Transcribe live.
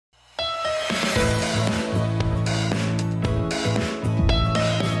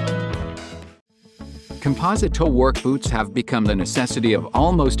Composite toe work boots have become the necessity of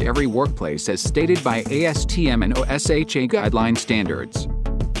almost every workplace as stated by ASTM and OSHA guideline standards.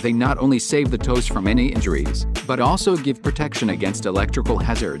 They not only save the toes from any injuries, but also give protection against electrical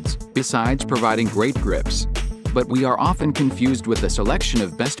hazards, besides providing great grips. But we are often confused with the selection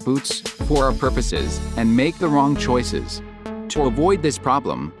of best boots for our purposes and make the wrong choices. To avoid this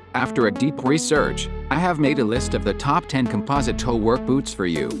problem, after a deep research, I have made a list of the top 10 composite toe work boots for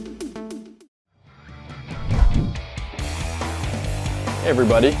you. Hey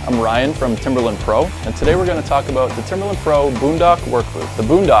everybody, I'm Ryan from Timberland Pro, and today we're going to talk about the Timberland Pro Boondock work boot. The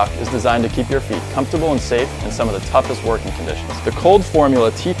Boondock is designed to keep your feet comfortable and safe in some of the toughest working conditions. The cold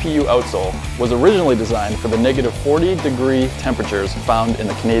formula TPU outsole was originally designed for the negative 40-degree temperatures found in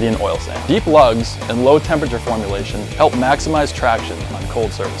the Canadian oil sand. Deep lugs and low temperature formulation help maximize traction on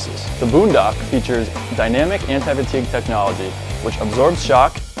cold surfaces. The Boondock features dynamic anti-fatigue technology which absorbs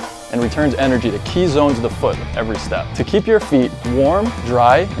shock and returns energy to key zones of the foot with every step. To keep your feet warm,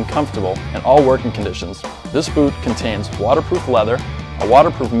 dry, and comfortable in all working conditions, this boot contains waterproof leather, a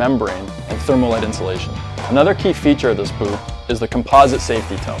waterproof membrane, and thermalite insulation. Another key feature of this boot is the composite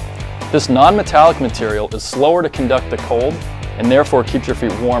safety toe. This non-metallic material is slower to conduct the cold and therefore keeps your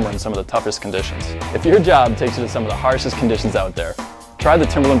feet warmer in some of the toughest conditions. If your job takes you to some of the harshest conditions out there, try the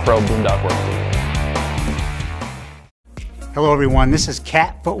Timberland Pro Boondock work boot. Hello everyone, this is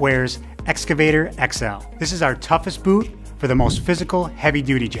Cat Footwear's Excavator XL. This is our toughest boot for the most physical,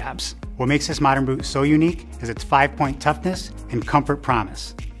 heavy-duty jobs. What makes this modern boot so unique is its 5-point toughness and comfort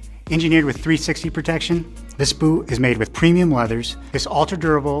promise. Engineered with 360 protection, this boot is made with premium leathers, this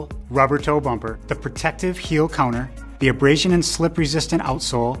ultra-durable rubber toe bumper, the protective heel counter, the abrasion and slip-resistant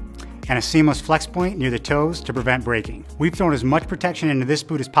outsole, and a seamless flex point near the toes to prevent breaking. We've thrown as much protection into this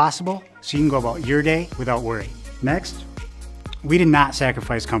boot as possible so you can go about your day without worry. Next, we did not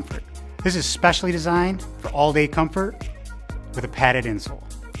sacrifice comfort. This is specially designed for all-day comfort with a padded insole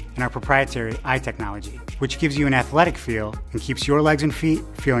and our proprietary eye technology, which gives you an athletic feel and keeps your legs and feet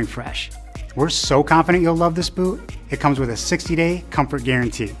feeling fresh. We're so confident you'll love this boot, it comes with a 60-day comfort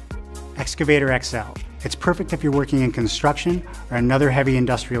guarantee. Excavator XL. It's perfect if you're working in construction or another heavy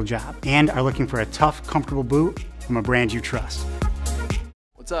industrial job and are looking for a tough, comfortable boot from a brand you trust.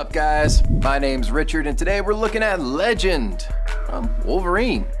 What's up guys? My name's Richard and today we're looking at Legend from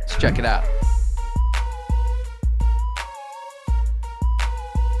Wolverine. Let's check it out.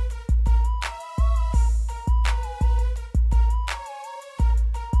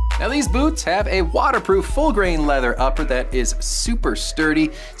 Now these boots have a waterproof full grain leather upper that is super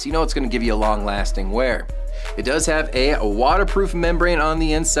sturdy, so you know it's going to give you a long lasting wear. It does have a waterproof membrane on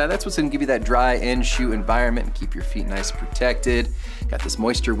the inside. That's what's going to give you that dry in-shoe environment and keep your feet nice and protected. Got this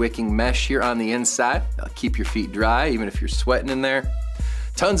moisture wicking mesh here on the inside. That'll keep your feet dry even if you're sweating in there.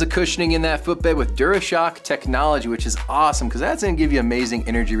 Tons of cushioning in that footbed with DuraShock technology, which is awesome because that's going to give you amazing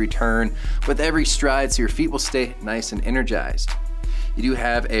energy return with every stride so your feet will stay nice and energized. You do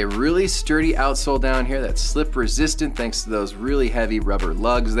have a really sturdy outsole down here that's slip resistant thanks to those really heavy rubber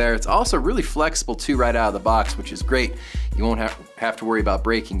lugs there. It's also really flexible too right out of the box, which is great. You won't have to worry about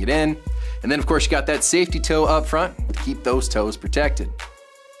breaking it in. And then of course you got that safety toe up front to keep those toes protected.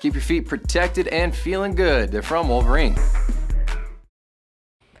 Keep your feet protected and feeling good. They're from Wolverine.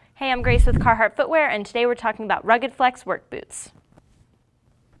 Hey, I'm Grace with Carhartt Footwear, and today we're talking about Rugged Flex work boots.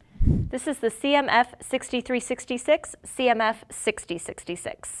 This is the CMF 6366, CMF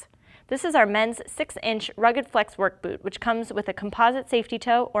 6066. This is our men's 6-inch Rugged Flex work boot, which comes with a composite safety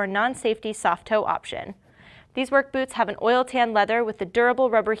toe or non-safety soft toe option. These work boots have an oil tan leather with a durable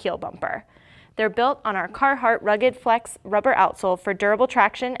rubber heel bumper. They're built on our Carhartt Rugged Flex rubber outsole for durable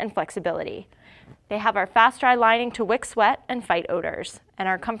traction and flexibility. They have our fast dry lining to wick sweat and fight odors, and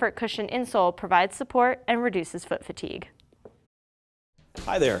our comfort cushion insole provides support and reduces foot fatigue.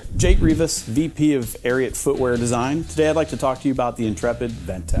 Hi there, Jake Rivas, VP of ARIAT Footwear Design. Today I'd like to talk to you about the Intrepid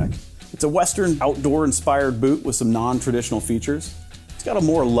VentTech. It's a Western outdoor-inspired boot with some non-traditional features. It's got a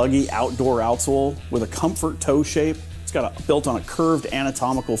more luggy outdoor outsole with a comfort toe shape. It's built on a curved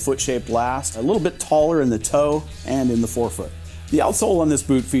anatomical foot-shaped last, a little bit taller in the toe and in the forefoot. The outsole on this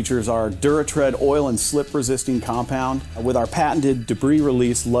boot features our DuraTread oil and slip resisting compound with our patented debris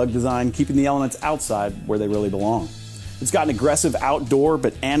release lug design, keeping the elements outside where they really belong. It's got an aggressive outdoor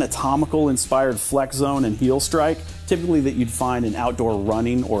but anatomical inspired flex zone and heel strike, typically that you'd find in outdoor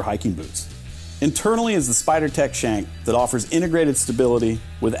running or hiking boots. Internally is the SpiderTech shank that offers integrated stability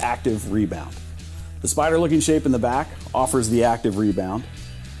with active rebound. The spider looking shape in the back offers the active rebound.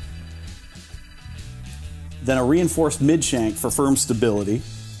 Then a reinforced mid shank for firm stability.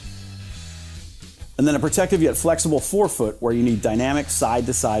 And then a protective yet flexible forefoot where you need dynamic side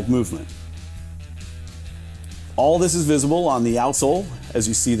to side movement. All this is visible on the outsole as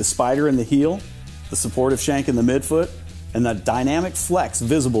you see the spider in the heel, the supportive shank in the midfoot, and the dynamic flex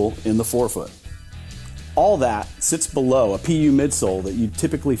visible in the forefoot. All that sits below a PU midsole that you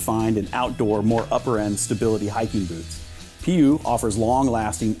typically find in outdoor, more upper-end stability hiking boots. PU offers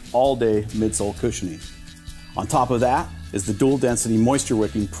long-lasting, all-day midsole cushioning. On top of that is the dual-density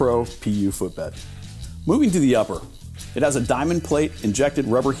moisture-wicking Pro PU footbed. Moving to the upper, it has a diamond plate injected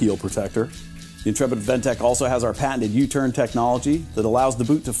rubber heel protector. The Intrepid VentTech also has our patented U-turn technology that allows the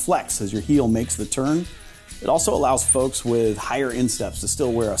boot to flex as your heel makes the turn. It also allows folks with higher insteps to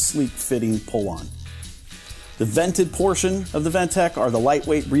still wear a sleek fitting pull-on. The vented portion of the VentTech are the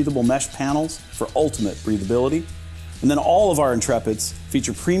lightweight breathable mesh panels for ultimate breathability. And then all of our Intrepids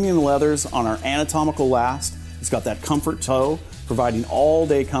feature premium leathers on our anatomical last. It's got that comfort toe, providing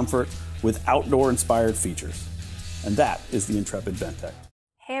all-day comfort with outdoor-inspired features. And that is the Intrepid VentTech.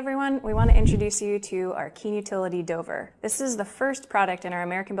 Hey everyone, we want to introduce you to our Keen Utility Dover. This is the first product in our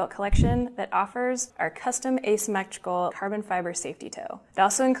American Built collection that offers our custom asymmetrical carbon fiber safety toe. It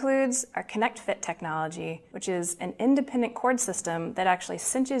also includes our Connect Fit technology, which is an independent cord system that actually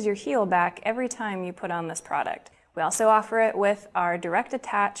cinches your heel back every time you put on this product. We also offer it with our direct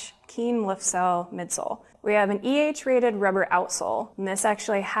attach Keen lift cell midsole. We have an EH-rated rubber outsole, and this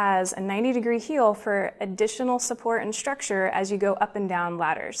actually has a 90-degree heel for additional support and structure as you go up and down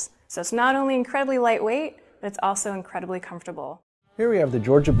ladders. So it's not only incredibly lightweight, but it's also incredibly comfortable. Here we have the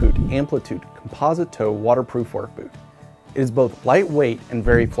Georgia Boot Amplitude Composite Toe Waterproof Work Boot. It is both lightweight and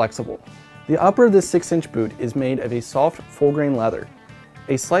very flexible. The upper of this 6-inch boot is made of a soft, full-grain leather.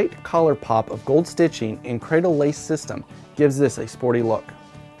 A slight collar pop of gold stitching and cradle lace system gives this a sporty look.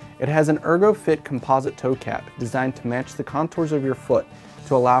 It has an ergo-fit composite toe cap designed to match the contours of your foot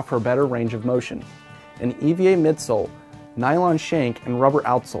to allow for a better range of motion. An EVA midsole, nylon shank, and rubber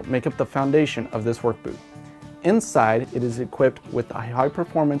outsole make up the foundation of this work boot. Inside, it is equipped with a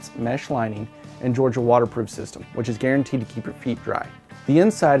high-performance mesh lining and Georgia waterproof system, which is guaranteed to keep your feet dry. The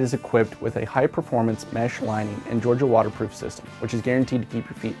inside is equipped with a high-performance mesh lining and Georgia waterproof system, which is guaranteed to keep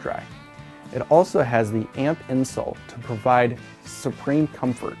your feet dry. It also has the AMP insole to provide supreme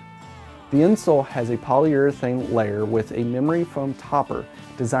comfort. The insole has a polyurethane layer with a memory foam topper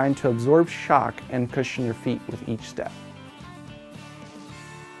designed to absorb shock and cushion your feet with each step.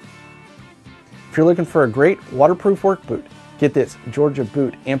 If you're looking for a great waterproof work boot, get this Georgia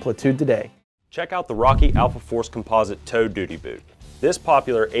Boot Amplitude today. Check out the Rocky AlphaForce Composite Toe Duty Boot. This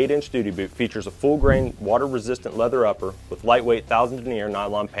popular 8-inch duty boot features a full-grain, water-resistant leather upper with lightweight 1000 denier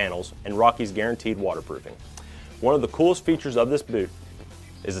nylon panels and Rocky's guaranteed waterproofing. One of the coolest features of this boot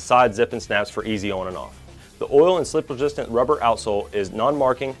is the side zip and snaps for easy on and off. The oil and slip-resistant rubber outsole is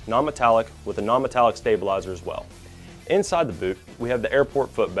non-marking, non-metallic with a non-metallic stabilizer as well. Inside the boot, we have the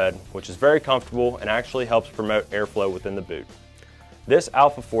airport footbed, which is very comfortable and actually helps promote airflow within the boot. This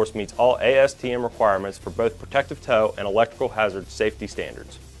AlphaForce meets all ASTM requirements for both protective toe and electrical hazard safety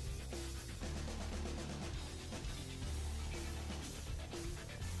standards.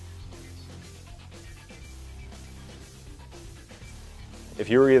 If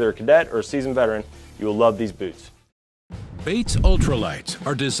you are either a cadet or a seasoned veteran, you will love these boots. Bates Ultra-lites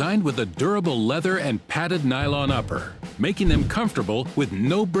are designed with a durable leather and padded nylon upper, making them comfortable with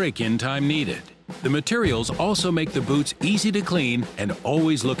no break-in time needed. The materials also make the boots easy to clean and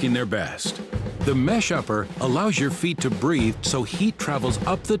always looking their best. The mesh upper allows your feet to breathe so heat travels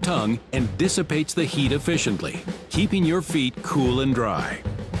up the tongue and dissipates the heat efficiently, keeping your feet cool and dry.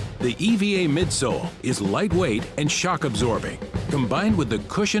 The EVA midsole is lightweight and shock absorbing, combined with the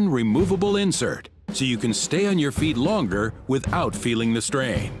cushion removable insert, so you can stay on your feet longer without feeling the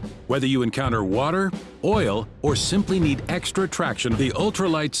strain. Whether you encounter water, oil, or simply need extra traction, the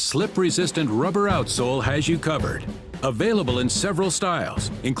Ultra-lites slip-resistant rubber outsole has you covered. Available in several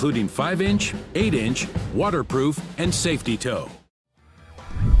styles, including 5-inch, 8-inch, waterproof, and safety toe.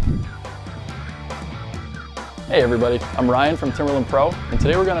 Hey everybody, I'm Ryan from Timberland Pro, and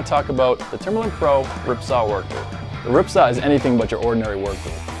today we're going to talk about the Timberland Pro Ripsaw work boot. The Ripsaw is anything but your ordinary work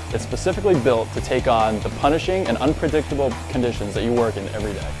boot. It's specifically built to take on the punishing and unpredictable conditions that you work in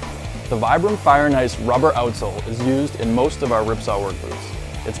every day. The Vibram Fire and Ice rubber outsole is used in most of our Ripsaw work boots.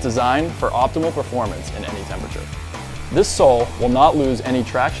 It's designed for optimal performance in any temperature. This sole will not lose any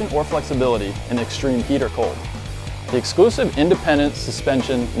traction or flexibility in extreme heat or cold. The exclusive independent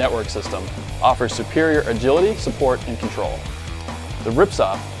suspension network system offers superior agility, support, and control. The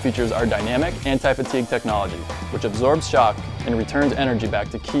Ripsaw features our dynamic anti-fatigue technology, which absorbs shock and returns energy back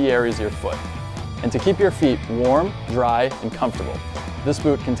to key areas of your foot. And to keep your feet warm, dry, and comfortable, this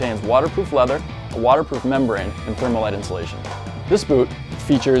boot contains waterproof leather, a waterproof membrane, and Thermalite insulation. This boot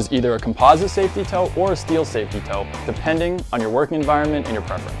features either a composite safety toe or a steel safety toe, depending on your working environment and your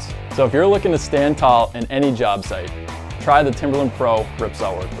preference. So if you're looking to stand tall in any job site, try the Timberland Pro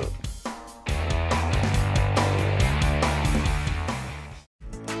Ripsaw Work Boot.